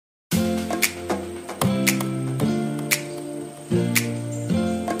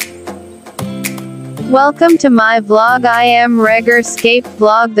Welcome to my vlog. I am Regerscape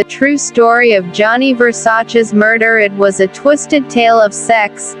vlog. The true story of Gianni Versace's murder. It was a twisted tale of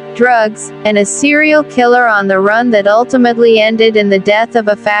sex, drugs, and a serial killer on the run that ultimately ended in the death of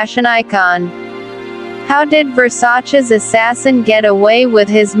a fashion icon. How did Versace's assassin get away with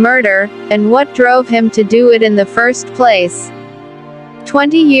his murder, and what drove him to do it in the first place?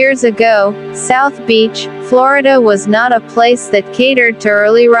 20 years ago, South Beach, Florida was not a place that catered to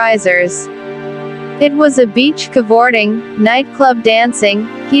early risers. It was a beach cavorting, nightclub dancing,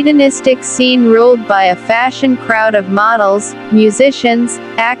 hedonistic scene ruled by a fashion crowd of models, musicians,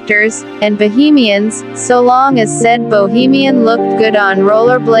 actors, and bohemians, so long as said bohemian looked good on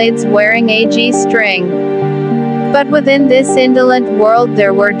rollerblades wearing a G-string. But within this indolent world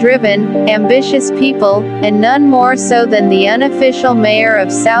there were driven, ambitious people, and none more so than the unofficial mayor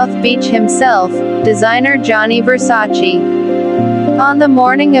of South Beach himself, designer Gianni Versace. On the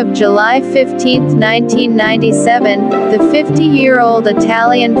morning of July 15, 1997, the 50-year-old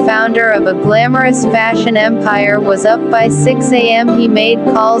Italian founder of a glamorous fashion empire was up by 6 a.m. He made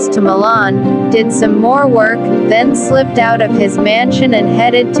calls to Milan, did some more work, then slipped out of his mansion and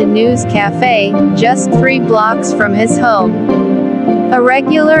headed to News Cafe, just 3 blocks from his home. A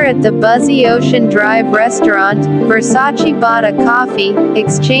regular at the buzzy Ocean Drive restaurant, Versace bought a coffee,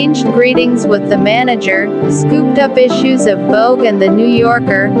 exchanged greetings with the manager, scooped up issues of Vogue and The New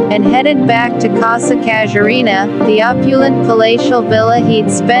Yorker, and headed back to Casa Casuarina, the opulent palatial villa he'd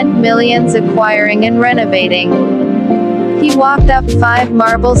spent millions acquiring and renovating. He walked up 5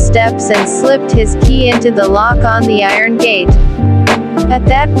 marble steps and slipped his key into the lock on the iron gate. At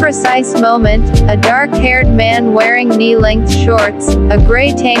that precise moment, a dark-haired man wearing knee-length shorts, a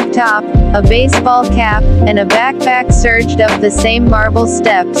gray tank top, a baseball cap, and a backpack surged up the same marble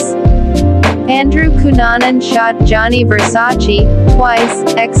steps. Andrew Cunanan shot Gianni Versace,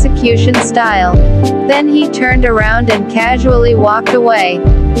 twice, execution style. Then he turned around and casually walked away.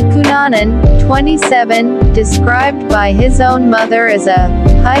 Cunanan, 27, described by his own mother as a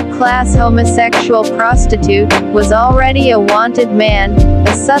high-class homosexual prostitute, was already a wanted man,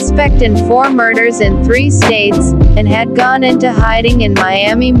 a suspect in 4 murders in 3 states, and had gone into hiding in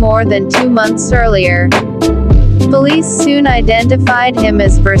Miami more than 2 months earlier. Police soon identified him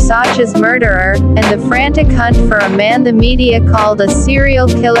as Versace's murderer, and the frantic hunt for a man the media called a serial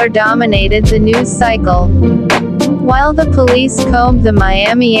killer dominated the news cycle. While the police combed the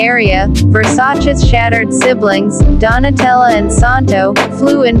Miami area, Versace's shattered siblings, Donatella and Santo,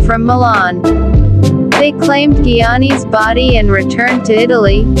 flew in from Milan. They claimed Gianni's body and returned to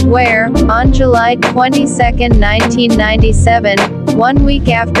Italy, where, on July 22, 1997, 1 week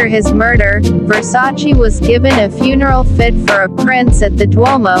after his murder, Versace was given a funeral fit for a prince at the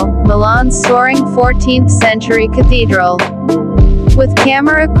Duomo, Milan's soaring 14th-century cathedral. With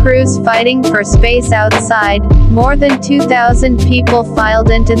camera crews fighting for space outside, more than 2,000 people filed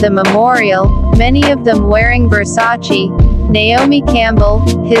into the memorial, many of them wearing Versace. Naomi Campbell,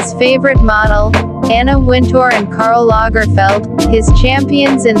 his favorite model, Anna Wintour and Karl Lagerfeld, his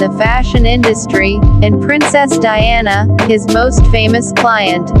champions in the fashion industry, and Princess Diana, his most famous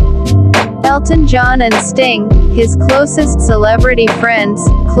client. Elton John and Sting, his closest celebrity friends,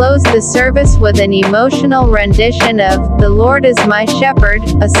 closed the service with an emotional rendition of "The Lord is My Shepherd,"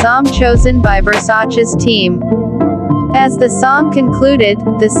 a psalm chosen by Versace's team. As the song concluded,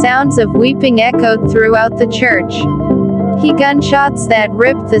 the sounds of weeping echoed throughout the church. Gunshots that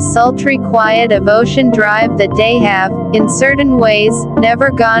ripped the sultry quiet of Ocean Drive that day have, in certain ways,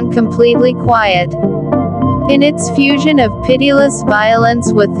 never gone completely quiet. In its fusion of pitiless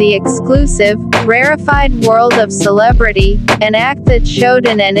violence with the exclusive, rarefied world of celebrity, an act that showed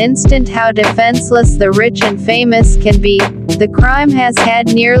in an instant how defenseless the rich and famous can be, the crime has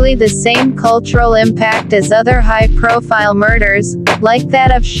had nearly the same cultural impact as other high-profile murders, like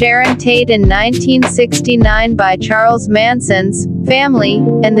that of Sharon Tate in 1969 by Charles Manson's family,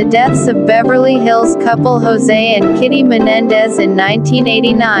 and the deaths of Beverly Hills couple Jose and Kitty Menendez in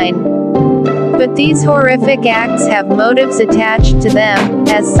 1989. But these horrific acts have motives attached to them,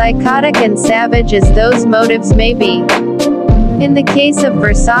 as psychotic and savage as those motives may be. In the case of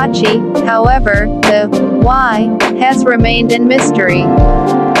Versace, however, the why has remained in mystery.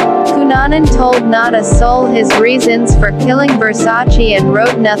 Cunanan told not a soul his reasons for killing Versace and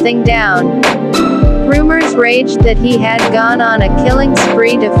wrote nothing down. Rumors raged that he had gone on a killing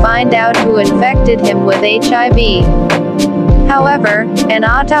spree to find out who infected him with HIV. However, an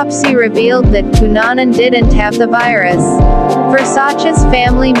autopsy revealed that Cunanan didn't have the virus. Versace's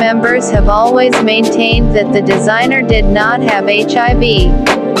family members have always maintained that the designer did not have HIV.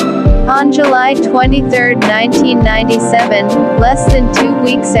 On July 23, 1997, less than 2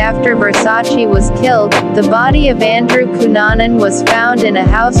 weeks after Versace was killed, the body of Andrew Cunanan was found in a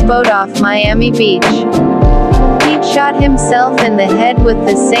houseboat off Miami Beach. He'd shot himself in the head with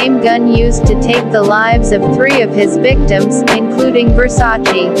the same gun used to take the lives of 3 of his victims, including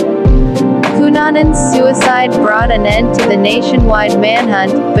Versace. Cunanan's suicide brought an end to the nationwide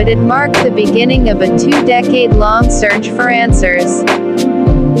manhunt, but it marked the beginning of a 2-decade-long search for answers.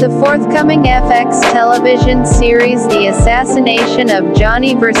 The forthcoming FX television series The Assassination of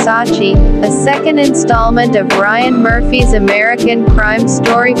Johnny Versace, a second installment of Ryan Murphy's American Crime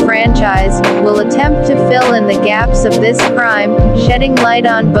Story franchise, will attempt to fill in the gaps of this crime, shedding light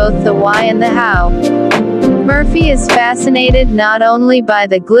on both the why and the how. Murphy is fascinated not only by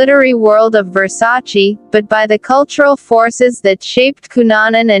the glittery world of Versace, but by the cultural forces that shaped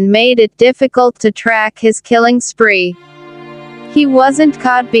Cunanan and made it difficult to track his killing spree. He wasn't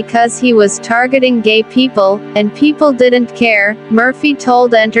caught because he was targeting gay people, and people didn't care, Murphy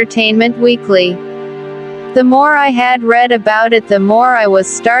told Entertainment Weekly. The more I had read about it, the more I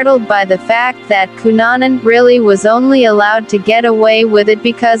was startled by the fact that Cunanan really was only allowed to get away with it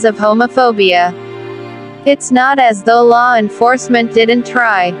because of homophobia. It's not as though law enforcement didn't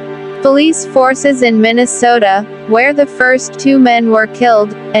try. Police forces in Minnesota, where the first 2 men were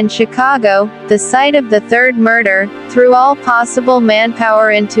killed, and Chicago, the site of the 3rd murder, threw all possible manpower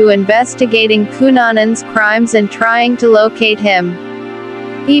into investigating Cunanan's crimes and trying to locate him.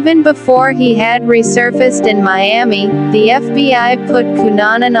 Even before he had resurfaced in Miami, the FBI put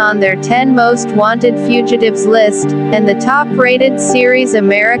Cunanan on their 10 most wanted fugitives list, and the top-rated series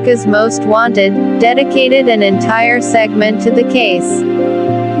America's Most Wanted dedicated an entire segment to the case.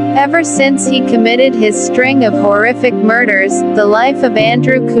 Ever since he committed his string of horrific murders, the life of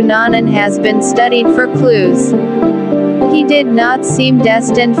Andrew Cunanan has been studied for clues. He did not seem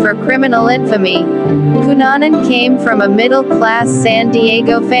destined for criminal infamy. Cunanan came from a middle-class San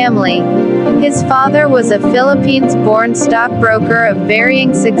Diego family. His father was a Philippines-born stockbroker of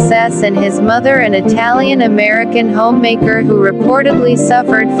varying success and his mother an Italian-American homemaker who reportedly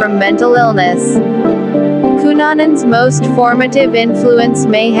suffered from mental illness. Cunanan's most formative influence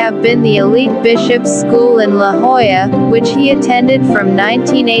may have been the elite Bishop's School in La Jolla, which he attended from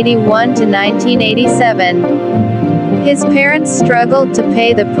 1981 to 1987. His parents struggled to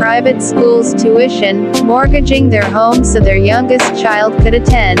pay the private school's tuition, mortgaging their home so their youngest child could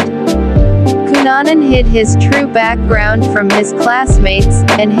attend. Cunanan hid his true background from his classmates,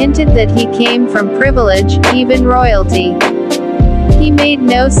 and hinted that he came from privilege, even royalty. He made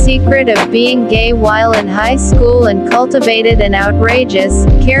no secret of being gay while in high school and cultivated an outrageous,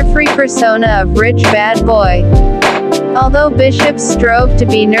 carefree persona of rich bad boy. Although Bishop strove to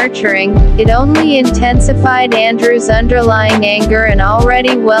be nurturing, it only intensified Andrew's underlying anger and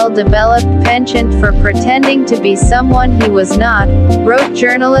already well-developed penchant for pretending to be someone he was not, wrote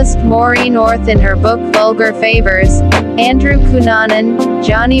journalist Maureen Orth in her book Vulgar Favors. Andrew Cunanan,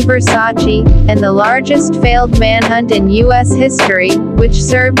 Johnny Versace, and the largest failed manhunt in U.S. history, which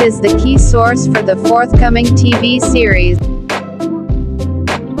served as the key source for the forthcoming TV series.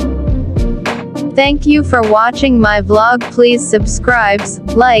 Thank you for watching my vlog. Please subscribe,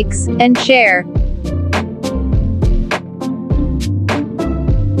 likes, and share.